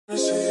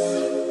What's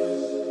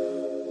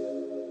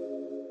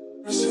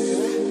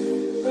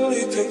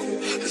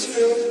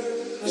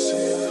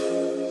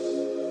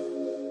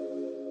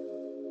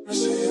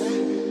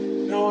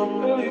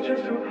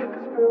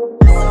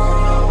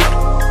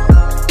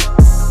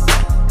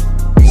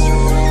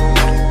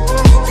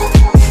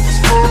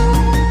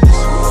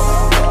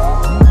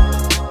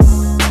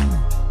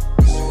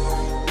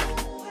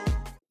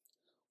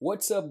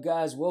up,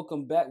 guys?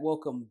 Welcome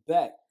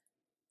back.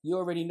 You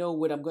already know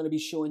what I'm going to be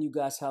showing you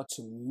guys how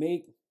to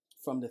make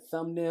from the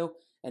thumbnail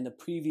and the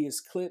previous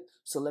clip.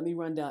 So let me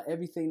run down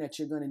everything that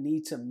you're going to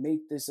need to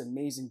make this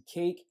amazing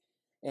cake.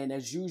 And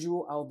as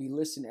usual, I'll be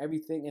listing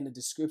everything in the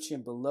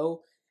description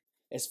below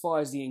as far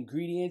as the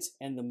ingredients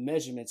and the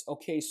measurements.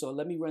 Okay, so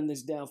let me run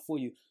this down for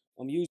you.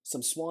 I'm using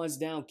some Swan's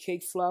Down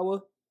cake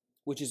flour,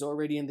 which is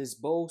already in this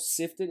bowl,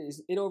 sifted.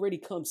 It already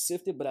comes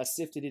sifted, but I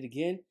sifted it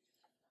again.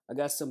 I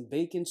got some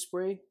bacon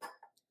spray,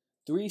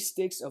 3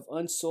 sticks of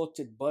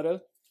unsalted butter.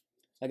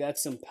 I got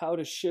some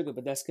powdered sugar,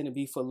 but that's going to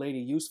be for later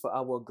use for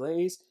our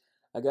glaze.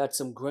 I got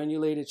some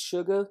granulated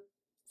sugar,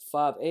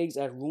 5 eggs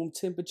at room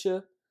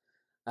temperature.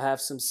 I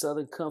have some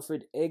Southern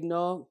Comfort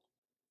eggnog,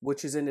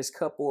 which is in this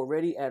cup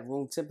already at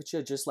room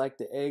temperature, just like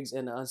the eggs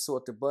and the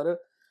unsalted butter.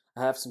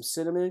 I have some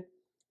cinnamon,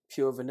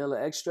 pure vanilla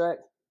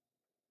extract,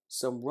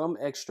 some rum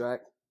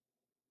extract,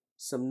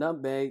 some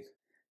nutmeg,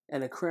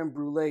 and a creme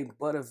brulee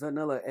butter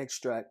vanilla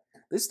extract.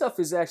 This stuff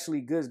is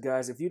actually good,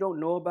 guys. If you don't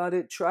know about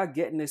it, try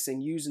getting this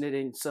and using it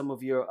in some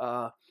of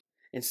your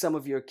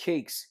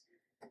cakes.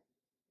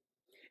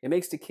 It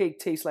makes the cake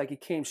taste like it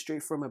came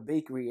straight from a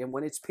bakery, and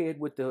when it's paired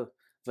with the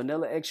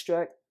vanilla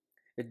extract,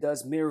 it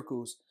does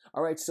miracles.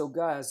 All right, so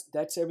guys,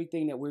 that's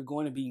everything that we're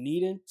going to be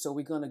needing. So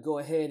we're going to go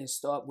ahead and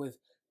start with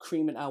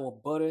creaming our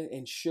butter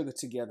and sugar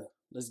together.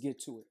 Let's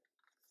get to it.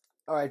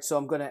 All right, so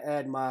I'm going to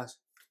add my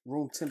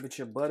room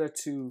temperature butter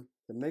to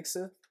the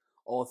mixer,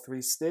 all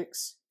 3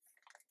 sticks.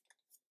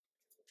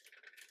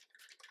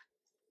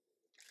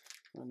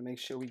 I want to make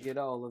sure we get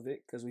all of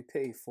it because we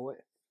paid for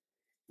it.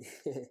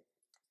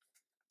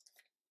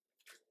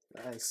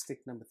 All right, stick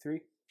number 3.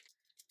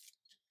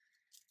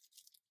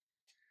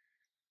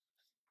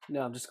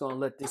 Now I'm just going to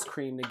let this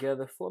cream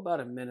together for about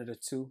a minute or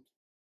 2.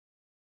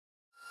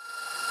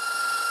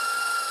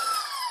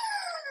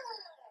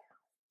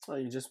 Oh,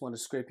 you just want to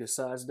scrape your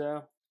sides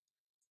down.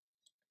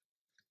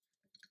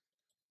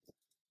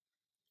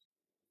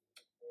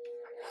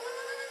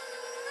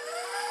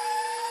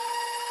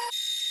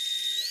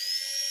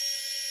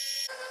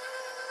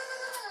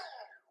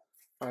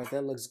 All right,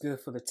 that looks good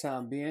for the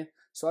time being.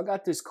 So I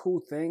got this cool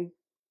thing.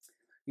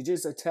 You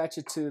just attach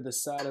it to the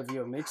side of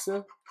your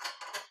mixer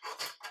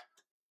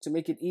to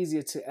make it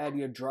easier to add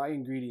your dry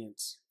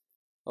ingredients.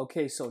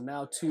 Okay, so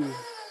now to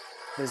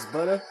this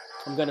butter,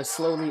 I'm gonna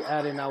slowly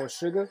add in our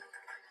sugar.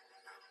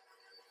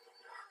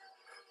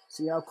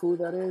 See how cool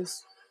that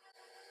is?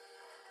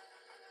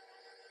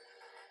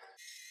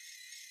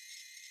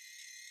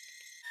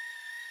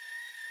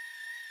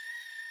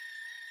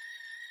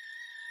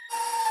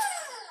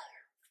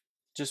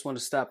 Just want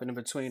to stop in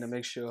between to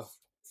make sure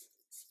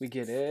we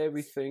get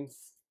everything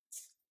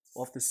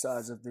off the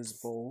sides of this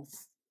bowl.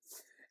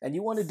 And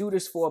you want to do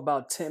this for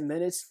about 10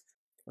 minutes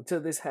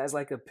until this has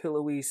like a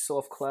pillowy,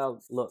 soft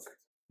cloud look,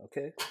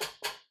 okay?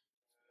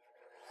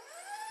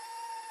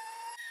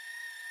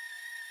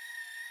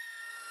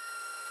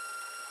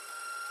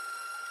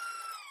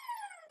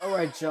 All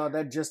right, y'all,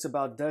 that just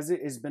about does it.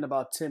 It's been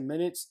about 10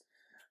 minutes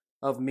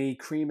of me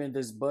creaming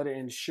this butter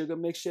and sugar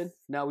mixture.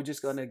 Now we're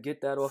just gonna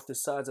get that off the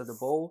sides of the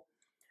bowl.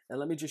 And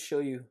let me just show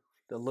you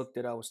the look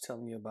that I was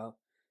telling you about.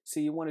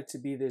 See, you want it to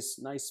be this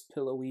nice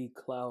pillowy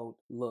cloud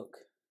look,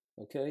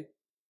 okay?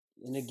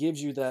 And it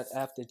gives you that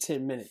after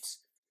 10 minutes,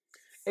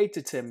 8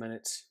 to 10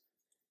 minutes,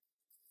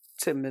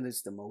 10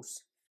 minutes the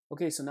most.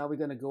 Okay, so now we're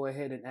gonna go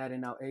ahead and add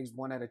in our eggs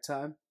one at a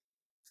time.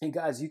 And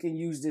guys, you can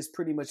use this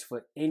pretty much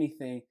for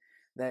anything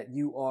that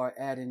you are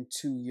adding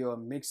to your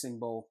mixing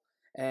bowl.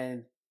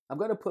 And I'm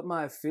gonna put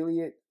my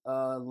affiliate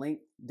link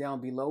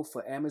down below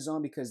for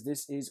Amazon because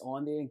this is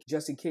on there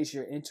just in case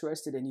you're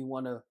interested and you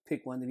want to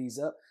pick one of these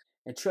up.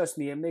 And trust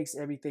me, it makes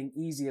everything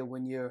easier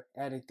when you're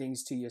adding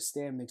things to your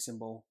stand mixing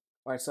bowl.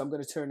 All right, so I'm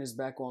going to turn this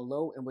back on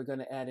low and we're going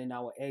to add in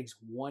our eggs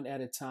one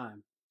at a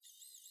time.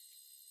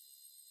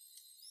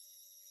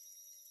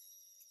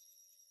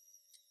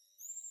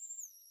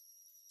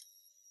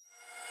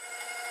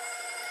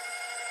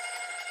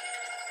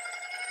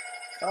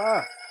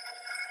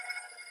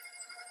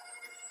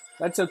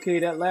 That's okay.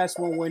 That last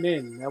one went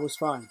in. That was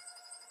fine.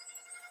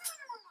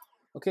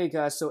 Okay,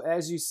 guys, so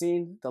as you've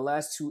seen, the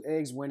last 2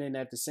 eggs went in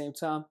at the same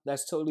time.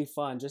 That's totally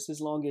fine, just as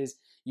long as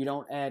you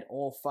don't add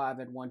all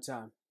 5 at one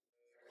time.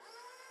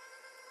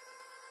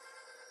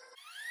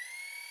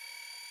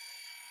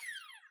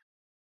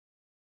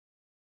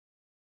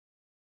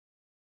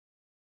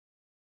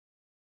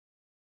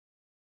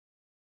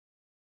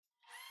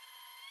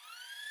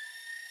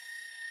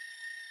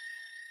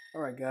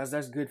 All right, guys,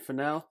 that's good for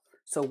now.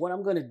 So what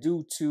I'm going to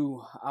do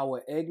to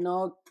our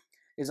eggnog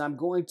is I'm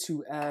going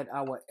to add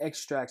our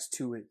extracts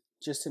to it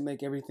just to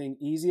make everything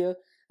easier.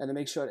 and to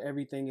make sure that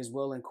everything is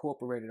well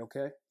incorporated,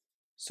 okay?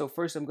 So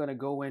first I'm gonna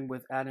go in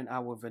with adding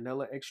our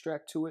vanilla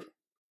extract to it.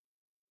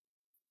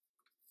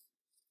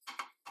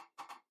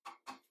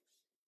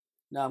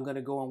 Now I'm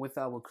gonna go in with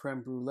our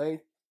creme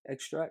brulee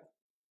extract.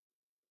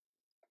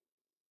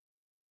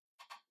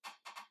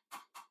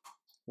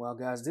 Wow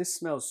guys, this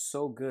smells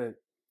so good.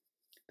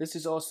 This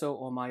is also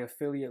on my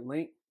affiliate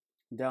link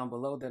down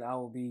below that I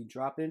will be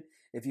dropping.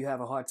 If you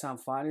have a hard time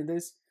finding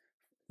this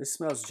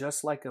smells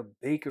just like a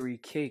bakery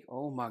cake.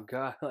 Oh my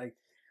God, like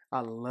I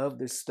love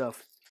this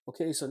stuff.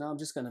 Okay, so now I'm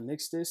just gonna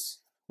mix this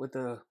with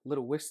the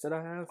little whisk that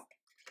I have.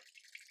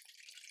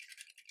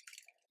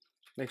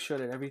 Make sure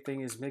that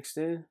everything is mixed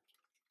in.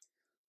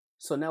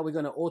 So now we're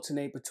gonna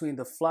alternate between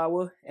the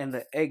flour and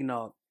the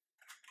eggnog.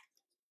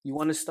 You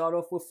wanna start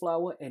off with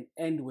flour and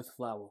end with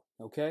flour,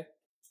 okay?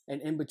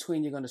 And in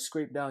between, you're gonna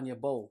scrape down your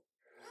bowl.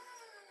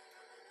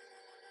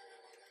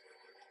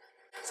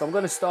 So I'm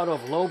gonna start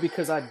off low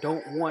because I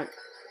don't want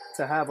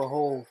to have a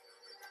whole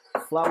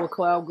flour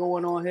cloud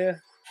going on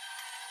here.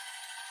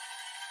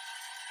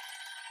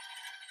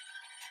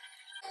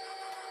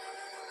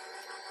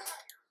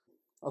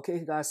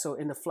 Okay guys, so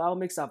in the flour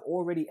mix, I've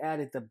already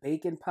added the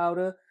baking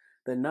powder,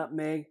 the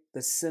nutmeg,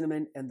 the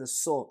cinnamon, and the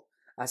salt.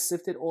 I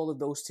sifted all of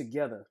those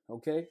together,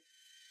 okay?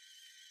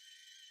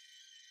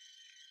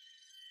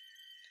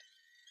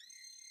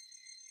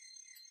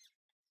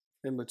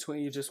 In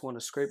between, you just want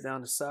to scrape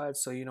down the sides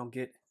so you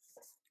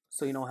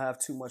don't have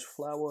too much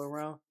flour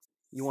around.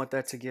 You want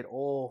that to get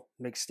all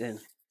mixed in.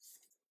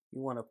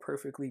 You want a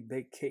perfectly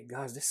baked cake.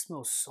 Guys, this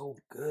smells so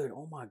good.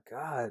 Oh my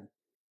God.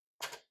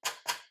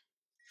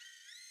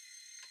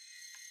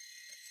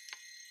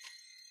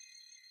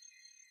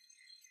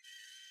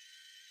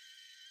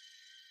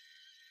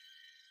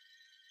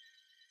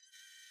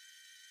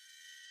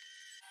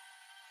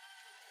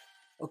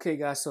 Okay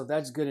guys, so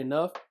that's good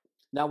enough.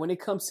 Now when it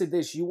comes to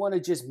this, you want to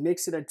just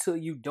mix it until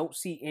you don't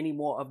see any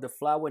more of the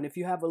flour. And if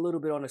you have a little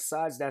bit on the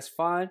sides, that's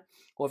fine.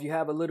 Or if you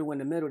have a little in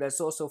the middle,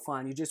 that's also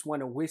fine. You just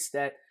want to whisk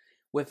that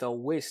with a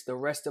whisk the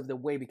rest of the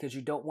way because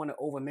you don't want to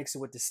overmix it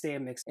with the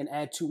stand mix and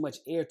add too much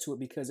air to it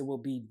because it will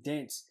be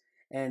dense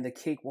and the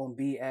cake won't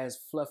be as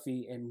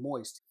fluffy and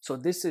moist. So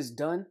this is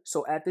done.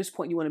 So at this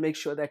point, you want to make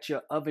sure that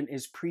your oven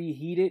is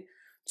preheated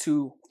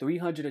to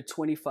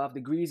 325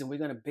 degrees. And we're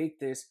going to bake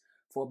this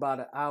for about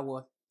an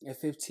hour and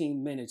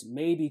 15 minutes,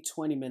 maybe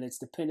 20 minutes,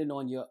 depending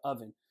on your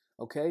oven,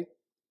 okay?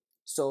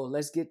 So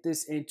let's get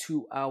this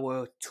into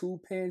our tube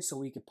pan so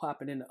we can pop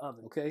it in the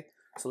oven, okay?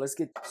 So let's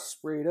get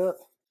sprayed up.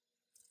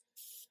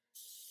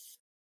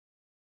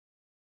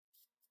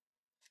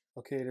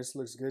 Okay, this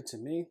looks good to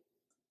me.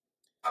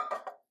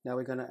 Now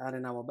we're gonna add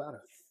in our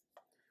batter.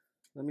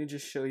 Let me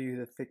just show you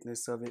the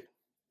thickness of it.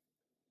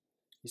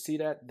 You see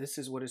that? This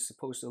is what it's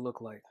supposed to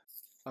look like.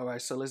 All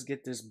right, so let's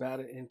get this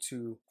batter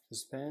into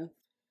this pan.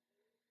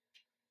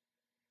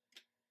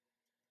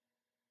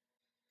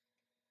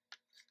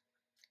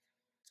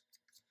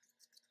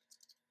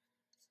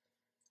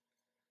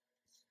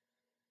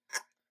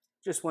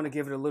 Just want to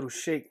give it a little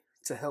shake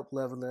to help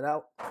level it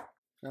out.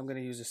 Now I'm going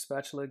to use a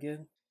spatula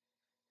again.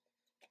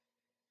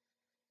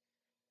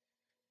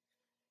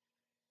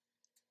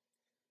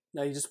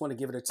 Now you just want to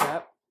give it a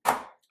tap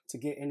to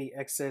get any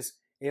excess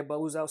air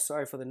bubbles out.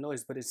 Sorry for the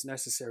noise, but it's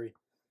necessary.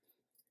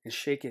 And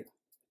shake it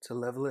to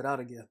level it out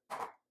again.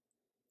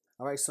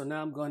 All right, so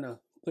now I'm going to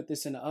put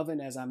this in the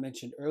oven, as I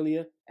mentioned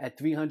earlier, at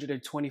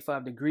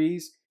 325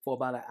 degrees for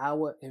about an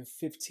hour and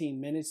 15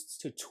 minutes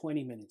to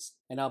 20 minutes.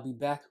 And I'll be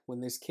back when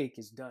this cake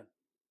is done.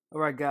 All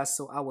right, guys,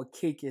 so our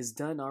cake is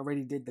done. I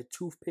already did the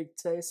toothpick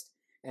test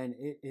and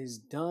it is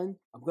done.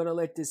 I'm going to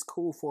let this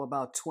cool for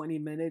about 20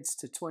 minutes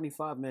to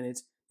 25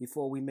 minutes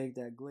before we make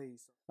that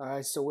glaze. All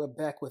right, so we're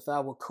back with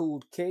our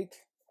cooled cake.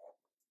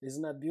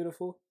 Isn't that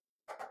beautiful?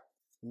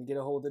 Let me get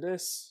a hold of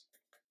this.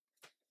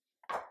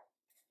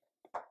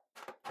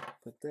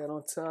 Put that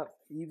on top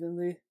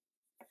evenly.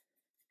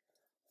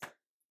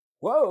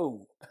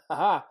 Whoa!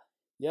 Haha!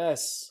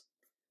 Yes.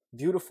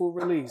 Beautiful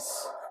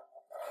release.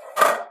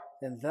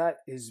 And that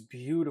is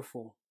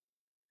beautiful.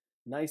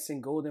 Nice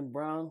and golden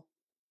brown.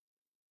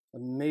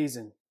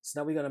 Amazing.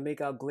 So now we're going to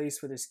make our glaze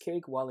for this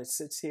cake while it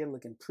sits here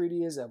looking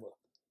pretty as ever.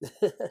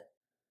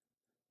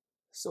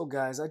 So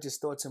guys, I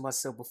just thought to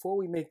myself, before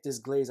we make this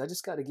glaze, I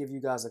just got to give you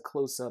guys a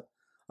close-up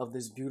of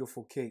this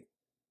beautiful cake.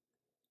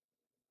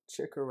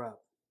 Check her out.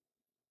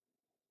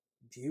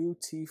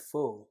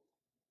 Beautiful.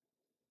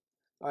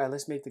 All right,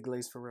 let's make the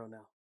glaze for real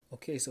now.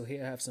 Okay, so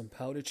here I have some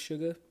powdered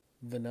sugar,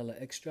 vanilla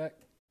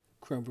extract,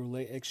 creme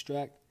brulee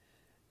extract,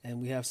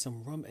 and we have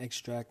some rum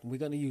extract. We're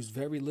going to use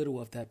very little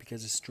of that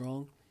because it's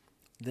strong.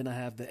 Then I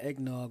have the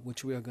eggnog,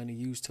 which we are going to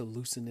use to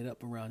loosen it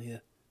up around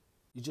here.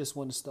 You just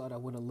want to start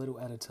out with a little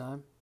at a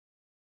time.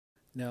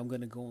 Now I'm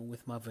going to go in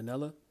with my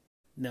vanilla.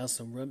 Now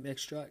some rum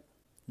extract.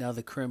 Now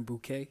the creme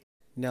bouquet.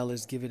 Now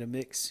let's give it a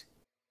mix.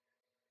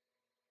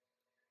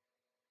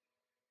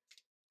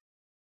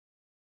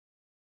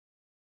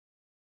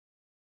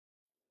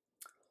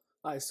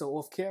 All right, so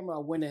off camera, I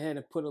went ahead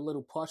and put a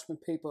little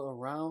parchment paper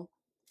around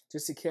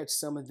just to catch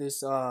some of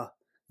this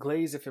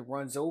glaze if it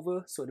runs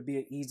over, so it'll be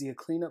an easier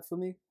cleanup for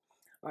me.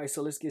 All right,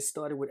 so let's get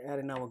started with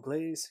adding our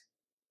glaze.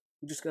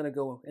 I'm just gonna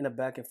go in a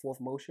back and forth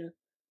motion.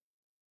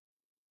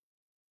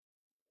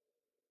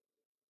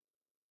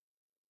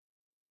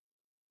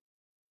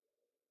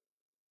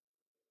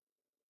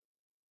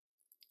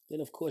 Then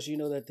of course you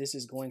know that this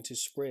is going to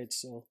spread,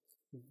 so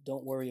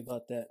don't worry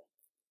about that.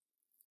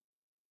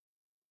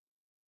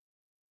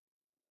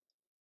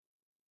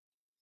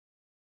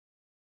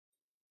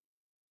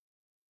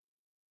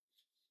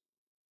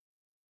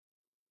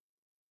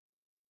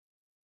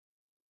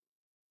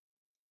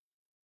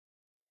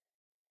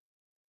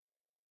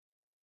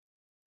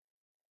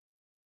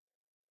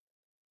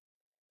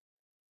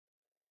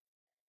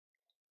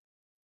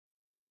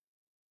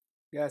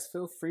 Guys,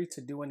 feel free to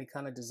do any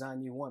kind of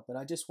design you want, but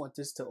I just want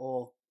this to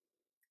all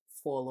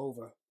fall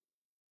over.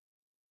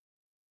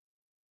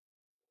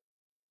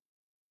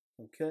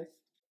 Okay.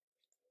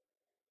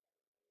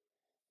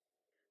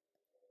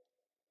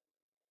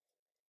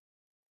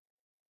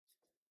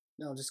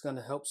 Now I'm just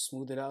gonna help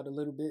smooth it out a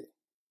little bit.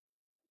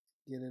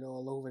 Get it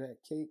all over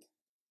that cake.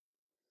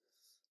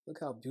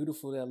 Look how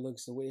beautiful that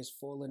looks, the way it's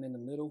falling in the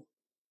middle.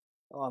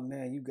 Oh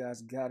man, you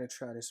guys gotta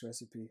try this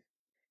recipe.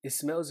 It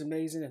smells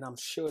amazing and I'm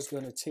sure it's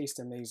gonna taste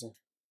amazing.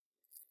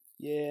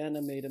 Yeah, and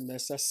I made a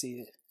mess, I see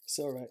it. It's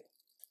all right.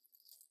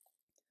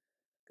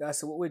 Guys,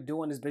 so what we're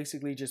doing is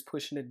basically just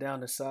pushing it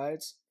down the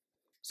sides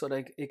so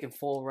that it can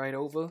fall right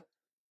over.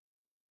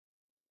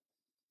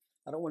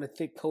 I don't want a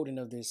thick coating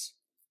of this.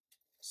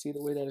 See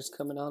the way that it's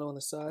coming out on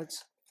the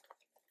sides?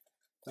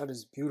 That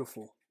is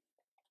beautiful.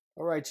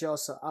 All right, y'all,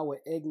 so our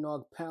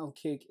eggnog pound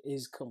cake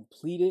is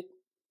completed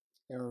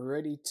and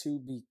ready to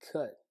be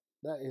cut.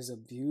 That is a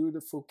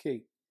beautiful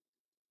cake.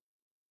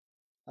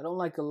 I don't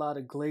like a lot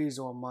of glaze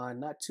on mine,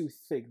 not too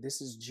thick.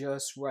 This is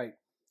just right,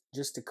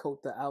 just to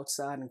coat the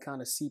outside and kind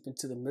of seep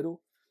into the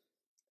middle.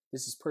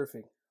 This is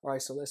perfect. All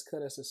right, so let's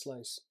cut us a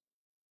slice.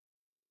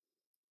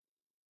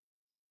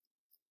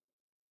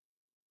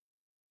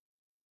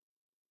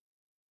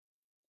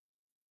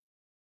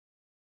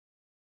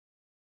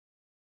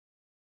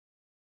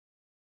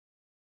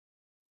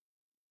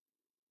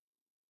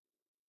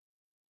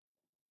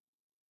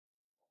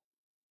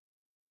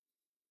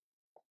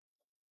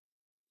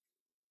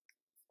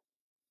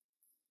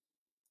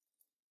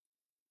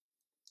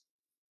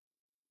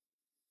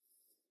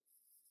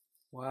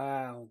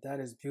 Wow, that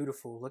is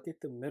beautiful. Look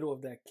at the middle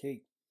of that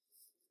cake.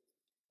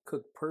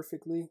 Cooked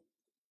perfectly.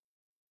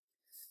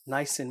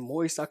 Nice and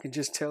moist. I can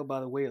just tell by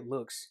the way it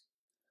looks.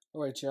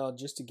 All right, y'all,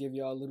 just to give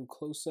y'all a little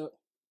close up.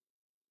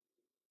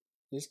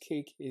 This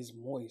cake is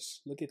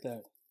moist. Look at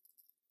that.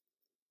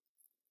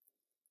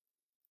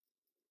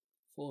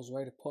 Falls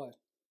right apart.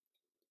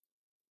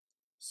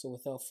 So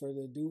without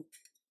further ado,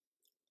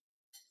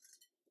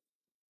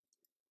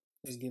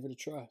 let's give it a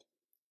try.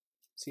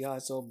 See how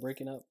it's all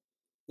breaking up?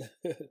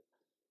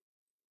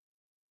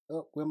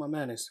 Oh, where my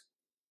manners?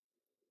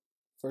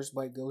 First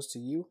bite goes to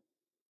you.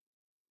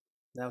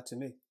 Now to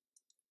me.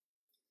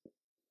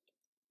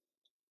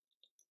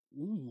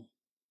 Mmm.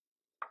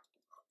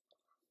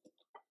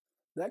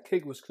 That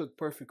cake was cooked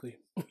perfectly.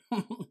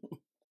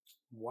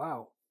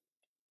 Wow.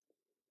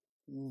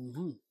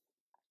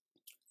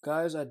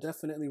 Guys, I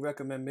definitely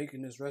recommend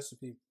making this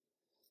recipe.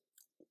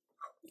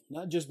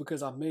 Not just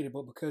because I made it,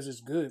 but because it's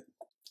good.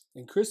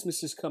 And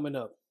Christmas is coming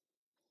up.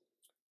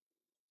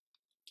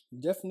 You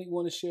definitely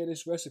want to share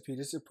this recipe.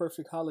 This is a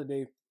perfect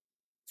holiday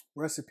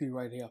recipe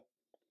right here.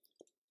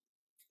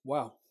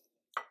 Wow.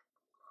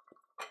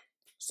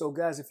 So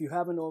guys, if you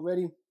haven't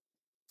already,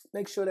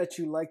 make sure that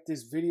you like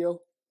this video,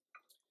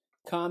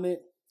 comment,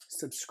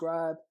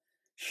 subscribe,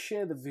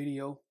 share the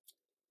video.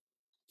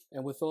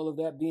 And with all of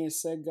that being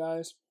said,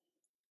 guys,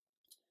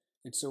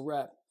 it's a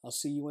wrap. I'll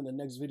see you in the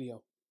next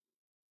video.